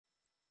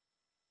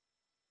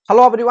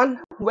Hello everyone,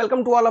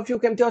 welcome to all of you.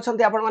 केमती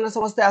अछंती आपण माने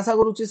समस्त? आशा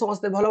करूची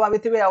समस्त भलो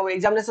भाबिथिबे आ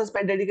एग्जामिनेशंस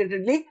पे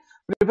dedicatedly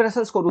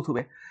preparations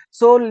करूथुबे।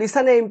 So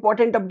listen A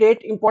important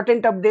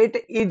update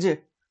is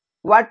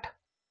what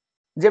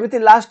जेमिति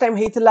last time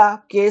हेइतला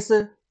case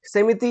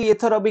सेमिति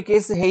एथरो भी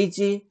केस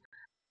हेइची।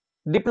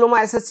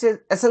 डिप्लोमा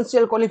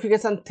एसेंशियल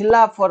क्वालिफिकेशन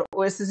थिला फॉर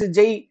ओएसएससी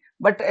जेई,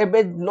 बट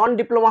एबे नॉन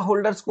डिप्लोमा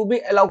होल्डर्स को भी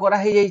अलाउ करा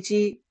हे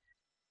जाईची।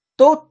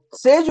 तो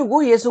से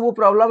जुगु ये सब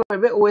प्रॉब्लम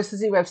एबे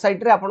ओएसएससी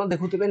वेबसाइट रे आपण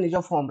देखुथिबे निज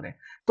फॉर्म रे।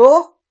 तो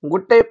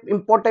गुटे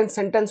इंपोर्टेंट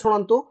सेंटेंस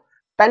सुनंतु,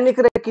 पैनिक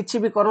रे किछि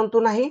भी करंतु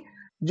नाही।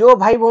 जो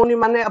भाई भौनी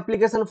माने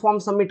एप्लीकेशन फॉर्म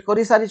सबमिट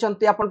करि सारी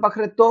चंती आपण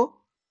पाखरे तो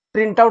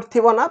प्रिंट आउट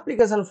थिबो ना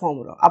एप्लीकेशन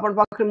फॉर्म रो, आपण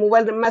पाखरे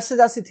मोबाइल रे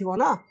मैसेज आसी थिबो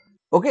ना।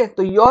 ओके,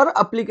 तो your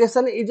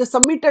application is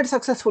submitted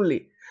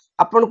successfully.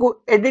 आपण को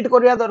एडिट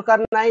करिया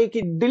दरकार नाही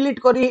कि डिलीट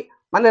करी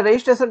माने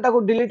रजिस्ट्रेशन टा को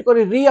डिलीट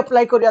करी री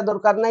अप्लाई करिया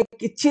दरकार नाही,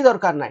 किछि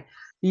दरकार नाही।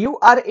 You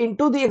are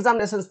into the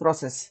examinations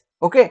process.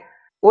 Okay,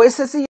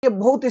 OSSC ये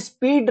बहुत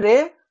स्पीड रे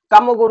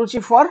काम करूची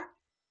फॉर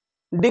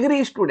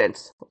डिग्री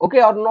स्टूडेंट्स, ओके,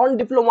 और नॉन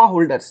डिप्लोमा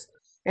होल्डर्स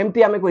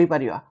एमती आमे कोई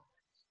परिया।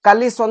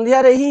 काली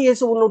संध्या रे ही ये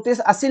सब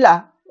नोटिस आसिला।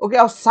 ओके,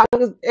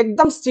 और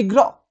एकदम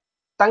शीघ्र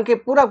तांके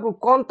पूरा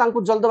कोन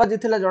तांको जल्दबाजी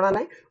थिला जणा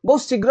नाही,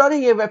 बहुत शीघ्र रे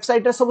ये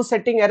वेबसाइट रे सब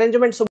सेटिंग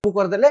अरेंजमेंट सब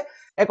कर देले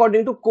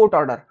according to court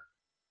order.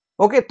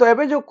 Okay, तो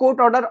एबे जो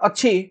कोर्ट ऑर्डर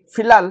अछि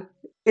फिलहाल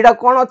इडा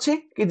कोन अछि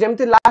कि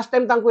जेमति लास्ट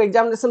टाइम तांको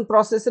एग्जामिनेशन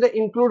प्रोसेस रे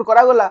इंक्लूड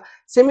करा गला,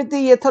 सेमिति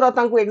ये थरो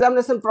तांको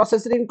एग्जामिनेशन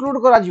प्रोसेस रे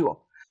इंक्लूड करा जिवो।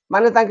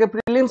 माने तांके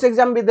प्रीलिम्स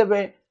एग्जाम भी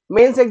देबे,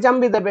 मेंस एग्जाम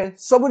भी देबे,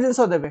 सब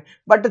जिंसो देबे,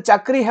 बट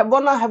चाकरी हेबो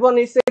ना हेबो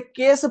नि से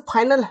केस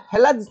फाइनल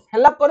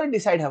हला पर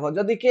डिसाइड हेबो।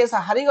 जदी केस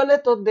हारी गले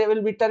तो दे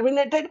विल बी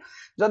टर्मिनेटेड,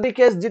 जदी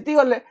केस जीती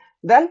गले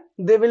then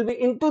they will be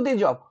into the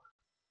job.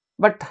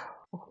 But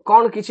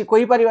कोन किछि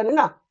कोइ परिबानी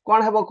ना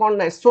कोन हेबो कोन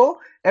नै। सो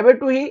एबे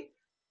टू ही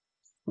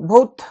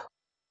बहुत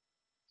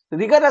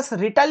रिगरस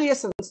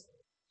रिटालिएशंस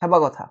हेबा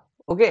कथा।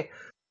 ओके,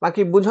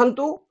 बाकी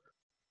बुझंतु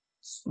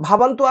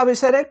भाबंतु आ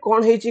विषय रे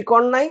कोन हेची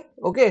कोन नाही।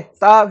 ओके,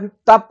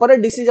 ता पर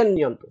डिसीजन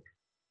नियंतु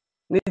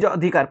निज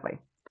अधिकार पाई।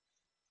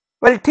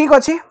 वेल ठीक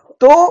अछि।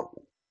 तो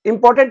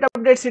इंपोर्टेंट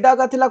अपडेट सीटा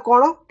का थिला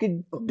कोन कि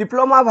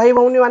डिप्लोमा भाई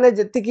भौनी माने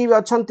जति की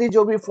अछंती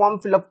जो भी फॉर्म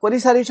फिल अप करि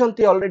सारी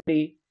छंती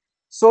ऑलरेडी।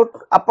 सो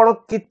आपण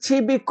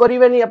किछि भी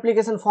करिवेनी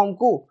एप्लीकेशन फॉर्म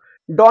को,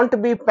 don't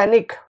be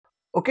panic.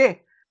 Okay,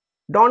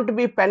 don't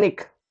be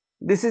panic,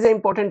 this is a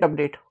important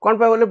update. कौन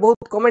पे बोले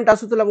बहुत कमेंट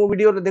आसुथला, मो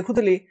वीडियो रे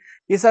देखुथली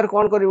कि सर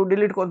कोन करिवो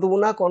डिलीट कर दबु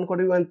ना कोन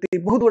करिवो, एंती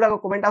बहुत गुडा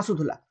comment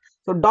आसुथला।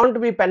 So don't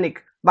be panic.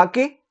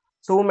 बाकी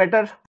सब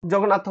मैटर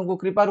जगन्नाथ को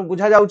कृपा रु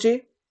बुझा जाउची,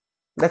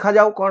 देखा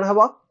जाऊ कोन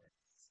हबो।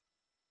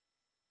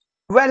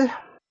 Well,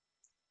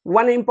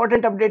 one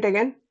important update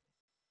again.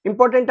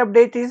 Important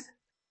update is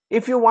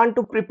if you want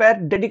to prepare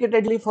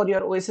dedicatedly for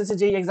your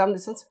OSSCJE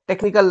examinations,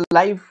 technical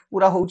live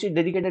पूरा होउची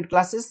dedicated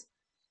classes,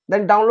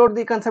 then download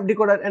the concept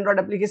decoder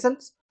Android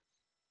applications।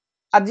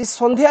 आज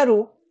संध्या रु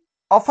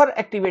ऑफर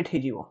एक्टिवेट हे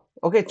जीवो।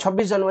 Okay,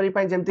 26 जनवरी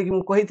पय जेमति कि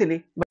मु कहितली,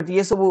 but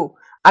ये सब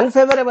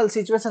अनफेवरेबल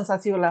सिचुएशंस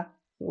आसी होला।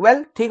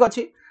 वेल ठीक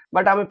अछि,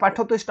 बट आमे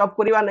पाठ तो स्टॉप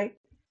करिवा नै।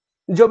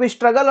 जो भी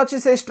स्ट्रगल अछि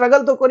से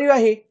स्ट्रगल तो करिवा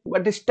ही,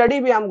 बट स्टडी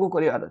भी हमको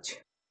करिवार अछि।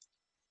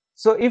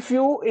 So if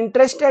you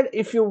interested,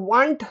 if you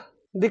want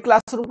the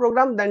classroom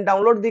programme, then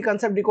download the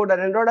concept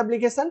decoder Android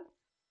application,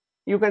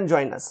 you can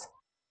join us।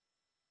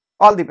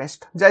 All the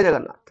best, जय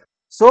Jagannath.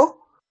 So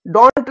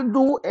don't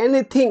do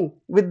anything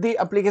with the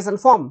application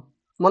form,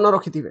 mano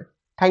रखिथिबे।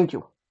 Thank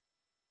you।